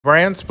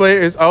Brand split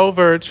is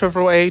over.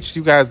 Triple H,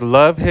 you guys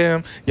love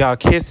him. Y'all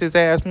kiss his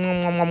ass.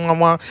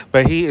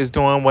 But he is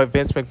doing what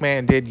Vince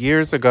McMahon did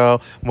years ago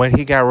when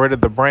he got rid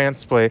of the brand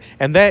split.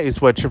 And that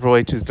is what Triple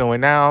H is doing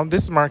now.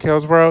 This is Mark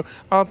Hillsborough,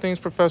 all things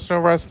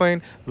professional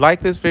wrestling.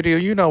 Like this video,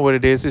 you know what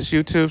it is. It's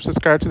YouTube.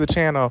 Subscribe to the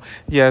channel.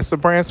 Yes, the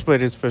brand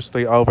split is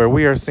officially over.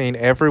 We are seeing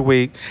every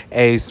week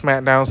a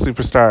Smackdown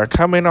superstar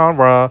coming on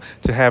Raw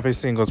to have a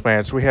singles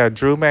match. We had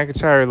Drew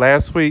McIntyre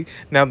last week.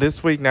 Now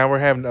this week, now we're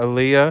having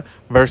Aliyah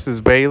versus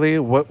Bayley.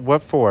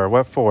 What for?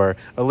 What for?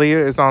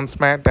 Aliyah is on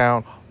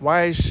SmackDown.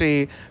 Why is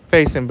she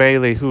facing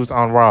Bayley, who's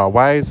on Raw?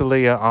 Why is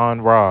Aliyah on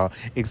Raw?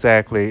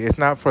 Exactly. It's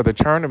not for the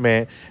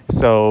tournament,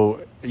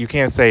 so you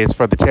can't say it's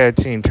for the tag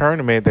team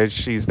tournament that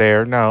she's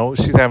there. No,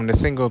 she's having a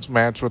singles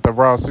match with a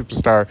Raw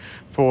superstar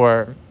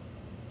for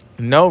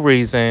no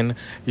reason.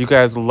 You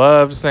guys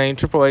love saying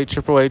Triple H,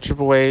 Triple H,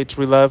 Triple H.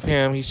 We love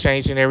him. He's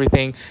changing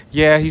everything.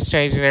 Yeah, he's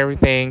changing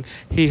everything.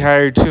 He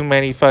hired too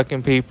many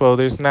fucking people.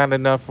 There's not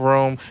enough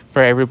room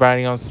for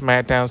everybody on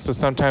SmackDown, so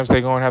sometimes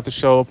they're going to have to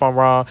show up on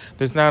Raw.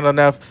 There's not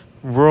enough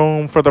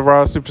room for the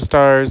Raw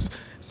superstars,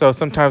 so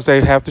sometimes they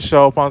have to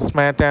show up on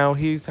SmackDown.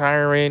 He's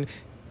hiring,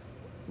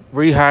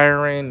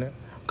 rehiring,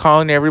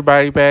 calling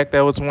everybody back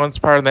that was once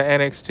part of the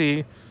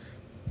NXT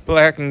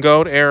Black and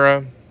Gold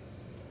era,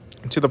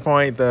 to the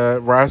point the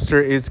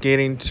roster is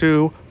getting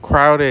too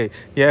crowded.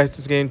 Yes,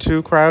 it's getting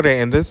too crowded.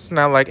 And this is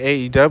not like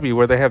AEW,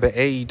 where they have the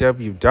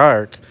AEW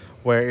Dark,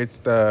 where it's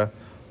the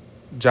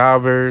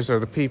jobbers or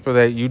the people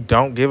that you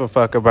don't give a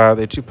fuck about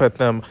that you put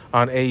them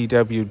on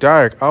AEW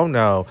Dark. Oh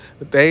no,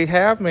 they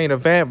have main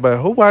event, but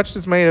who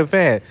watches main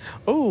event?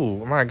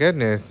 Oh my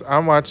goodness,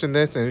 I'm watching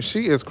this and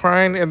she is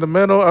crying in the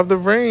middle of the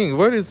ring.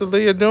 What is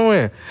Aliyah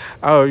doing?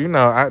 Oh, you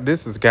know,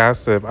 this is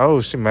gossip. Oh,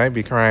 she might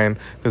be crying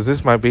because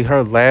this might be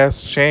her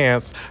last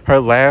chance, her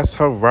last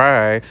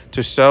hurrah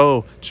to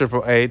show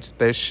Triple H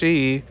that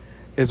she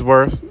is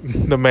worth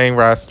the main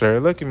roster.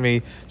 Look at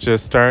me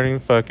just starting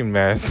fucking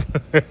mess.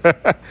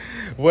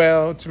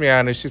 Well, to be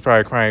honest, she's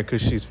probably crying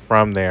because she's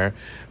from there,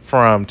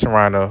 from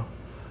Toronto.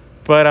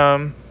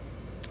 But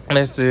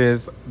this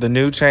is the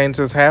new change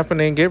that's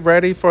happening. Get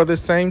ready for the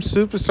same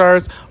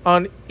superstars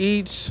on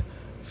each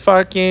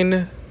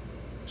fucking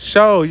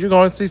show. You're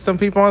going to see some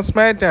people on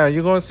SmackDown.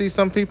 You're going to see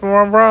some people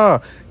on Raw.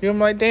 You're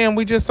like, damn,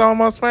 we just saw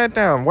them on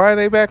SmackDown. Why are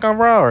they back on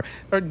Raw?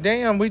 Or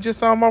damn, we just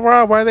saw them on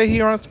Raw. Why are they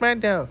here on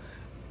SmackDown?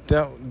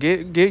 Don't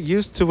get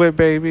used to it,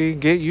 baby.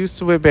 Get used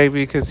to it,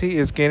 baby, because he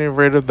is getting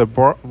rid of the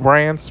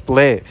brand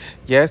split.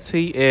 Yes,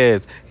 he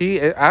is.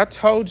 I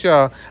told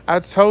y'all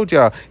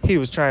he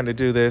was trying to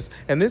do this.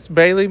 And this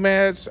Bayley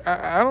match,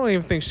 I don't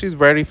even think she's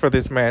ready for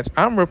this match.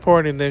 I'm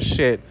reporting this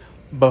shit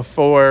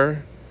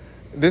before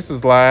this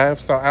is live,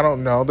 so I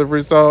don't know the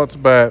results,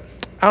 but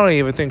I don't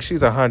even think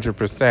she's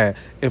 100%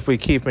 if we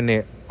keeping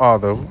it all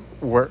the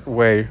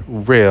way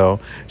real.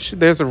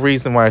 There's a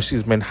reason why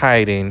she's been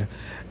hiding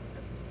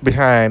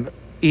behind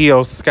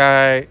Io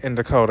Sky and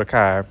Dakota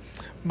Kai.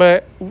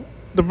 But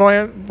the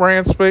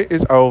brand split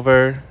is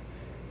over.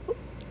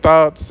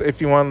 Thoughts, if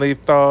you want to leave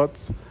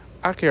thoughts.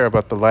 I care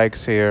about the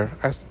likes here.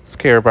 I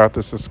care about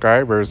the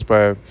subscribers,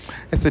 but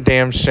it's a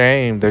damn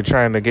shame they're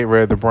trying to get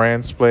rid of the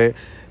brand split.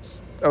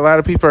 A lot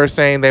of people are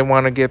saying they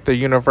want to get the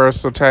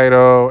Universal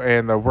title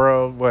and the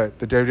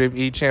the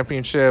WWE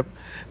Championship.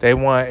 They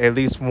want at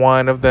least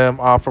one of them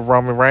off of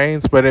Roman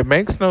Reigns, but it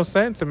makes no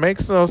sense. It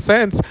makes no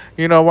sense.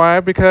 You know why?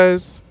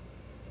 Because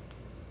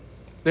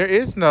there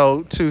is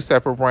no two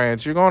separate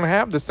brands. You're going to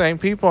have the same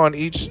people on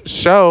each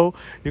show.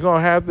 You're going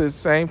to have the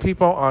same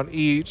people on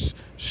each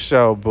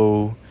show,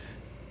 boo.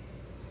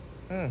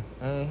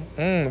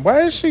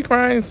 Why is she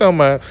crying so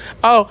much?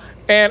 Oh,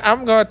 and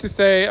I'm going to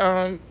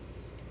say,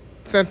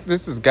 since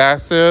this is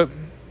gossip,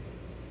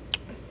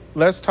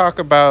 let's talk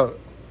about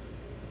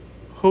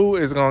who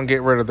is going to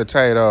get rid of the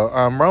title.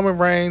 Roman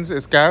Reigns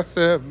is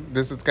gossip.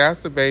 This is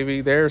gossip, baby.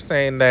 They're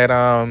saying that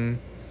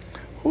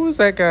who is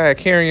that guy?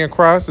 Karrion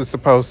Kross is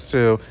supposed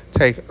to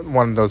take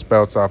one of those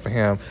belts off of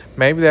him.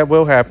 Maybe that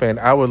will happen.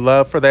 I would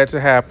love for that to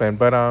happen.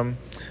 But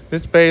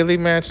this Bayley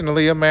match and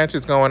Aliyah match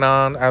is going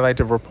on. I like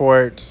to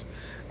report.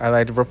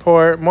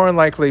 More than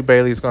likely,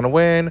 Bayley's going to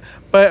win.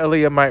 But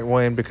Aliyah might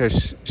win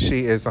because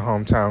she is a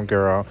hometown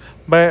girl.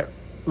 But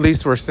at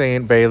least we're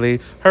seeing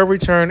Bayley, her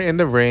return in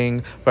the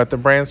ring. But the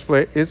brand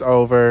split is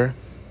over.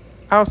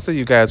 I'll see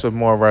you guys with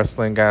more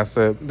wrestling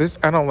gossip.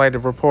 I don't like to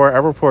report. I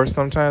report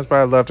sometimes, but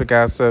I love to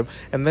gossip.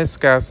 And this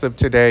gossip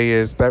today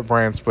is that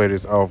brand split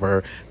is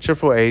over.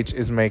 Triple H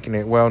is making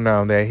it well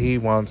known that he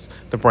wants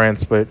the brand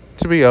split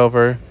to be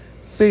over.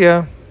 See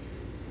ya.